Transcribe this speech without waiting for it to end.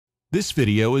This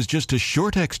video is just a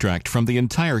short extract from the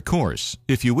entire course.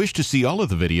 If you wish to see all of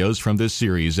the videos from this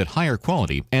series at higher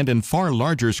quality and in far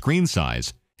larger screen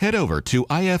size, head over to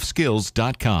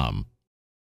ifskills.com.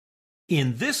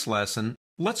 In this lesson,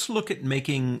 let's look at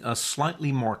making a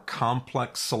slightly more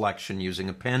complex selection using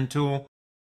a pen tool.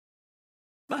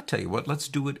 I'll tell you what, let's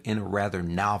do it in a rather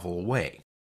novel way.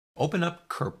 Open up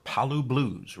Kerpalu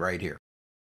Blues right here.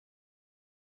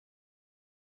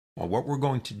 Well, what we're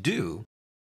going to do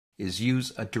is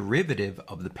use a derivative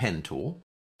of the pen tool.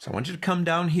 So I want you to come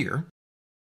down here,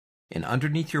 and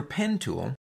underneath your pen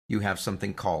tool, you have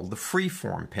something called the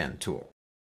freeform pen tool.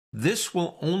 This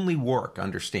will only work,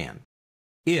 understand,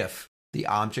 if the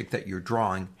object that you're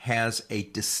drawing has a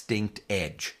distinct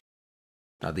edge.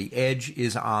 Now the edge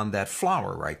is on that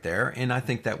flower right there, and I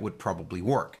think that would probably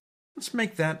work. Let's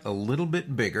make that a little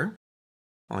bit bigger.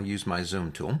 I'll use my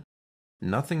zoom tool.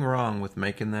 Nothing wrong with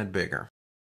making that bigger.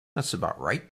 That's about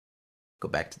right. Go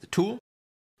back to the tool,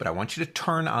 but I want you to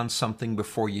turn on something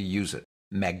before you use it.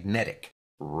 Magnetic,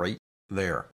 right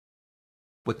there.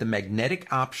 What the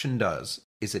magnetic option does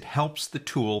is it helps the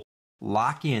tool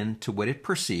lock in to what it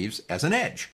perceives as an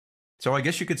edge. So I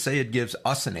guess you could say it gives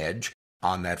us an edge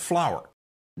on that flower.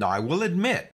 Now I will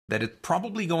admit that it's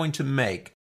probably going to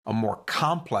make a more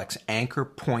complex anchor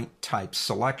point type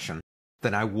selection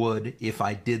than I would if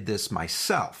I did this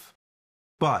myself.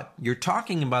 But you're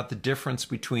talking about the difference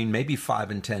between maybe 5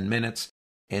 and 10 minutes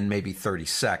and maybe 30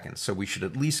 seconds, so we should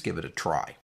at least give it a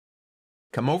try.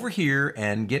 Come over here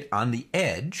and get on the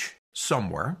edge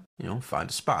somewhere,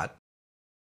 find a spot.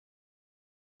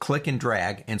 Click and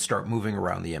drag and start moving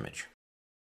around the image.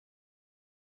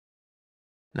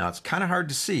 Now it's kind of hard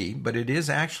to see, but it is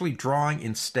actually drawing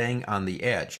and staying on the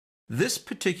edge. This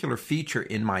particular feature,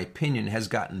 in my opinion, has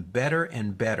gotten better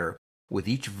and better with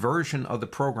each version of the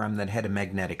program that had a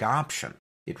magnetic option.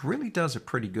 It really does a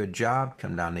pretty good job.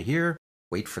 Come down to here,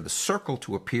 wait for the circle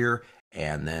to appear,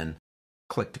 and then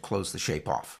click to close the shape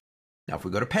off. Now if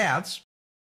we go to paths,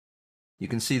 you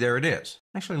can see there it is.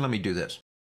 Actually, let me do this.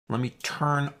 Let me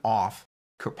turn off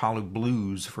Kerpalu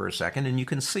Blues for a second, and you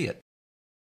can see it.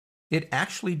 It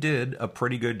actually did a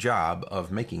pretty good job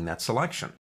of making that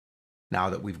selection. Now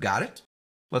that we've got it,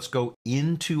 let's go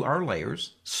into our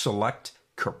layers, select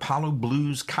Kerpalu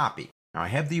Blues copy. Now I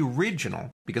have the original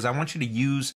because I want you to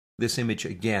use this image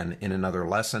again in another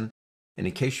lesson. And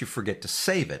in case you forget to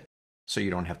save it, so you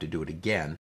don't have to do it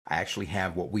again, I actually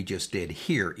have what we just did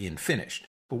here in finished.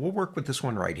 But we'll work with this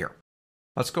one right here.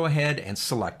 Let's go ahead and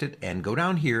select it and go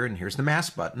down here, and here's the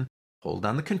mask button. Hold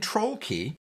down the Control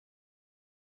key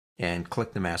and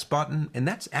click the mask button, and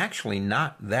that's actually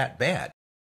not that bad.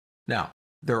 Now,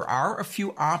 there are a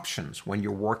few options when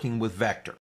you're working with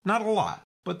vector. Not a lot,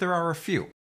 but there are a few.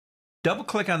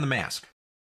 Double-click on the mask,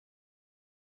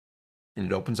 and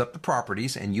it opens up the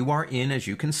properties, and you are in, as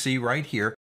you can see right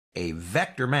here, a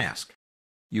vector mask.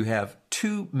 You have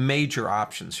two major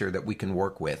options here that we can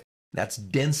work with. That's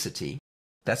density.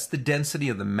 That's the density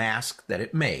of the mask that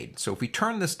it made. So if we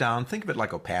turn this down, think of it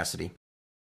like opacity.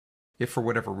 If for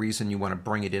whatever reason you want to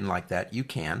bring it in like that, you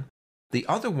can. The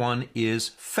other one is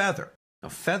feather. Now,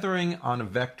 feathering on a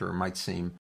vector might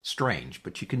seem strange,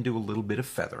 but you can do a little bit of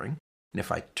feathering. And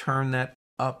if I turn that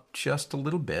up just a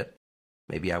little bit,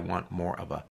 maybe I want more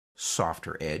of a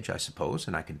softer edge, I suppose,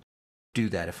 and I can do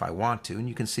that if I want to. And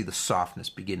you can see the softness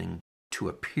beginning to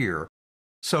appear.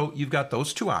 So you've got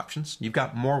those two options. You've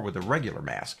got more with a regular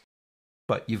mask,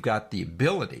 but you've got the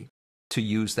ability to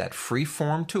use that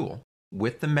freeform tool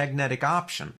with the magnetic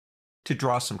option to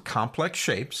draw some complex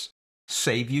shapes,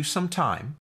 save you some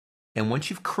time, and once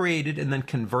you've created and then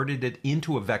converted it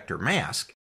into a vector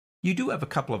mask, you do have a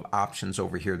couple of options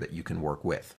over here that you can work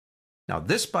with. Now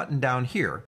this button down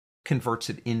here converts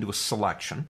it into a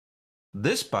selection.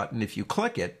 This button, if you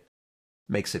click it,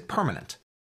 makes it permanent.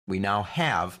 We now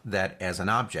have that as an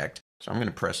object, so I'm going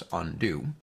to press undo.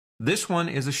 This one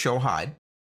is a show hide.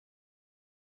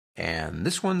 And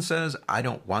this one says, I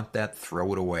don't want that,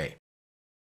 throw it away.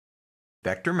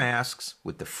 Vector masks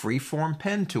with the freeform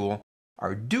pen tool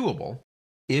are doable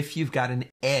if you've got an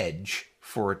edge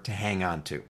for it to hang on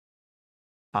to.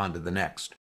 On to the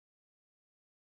next.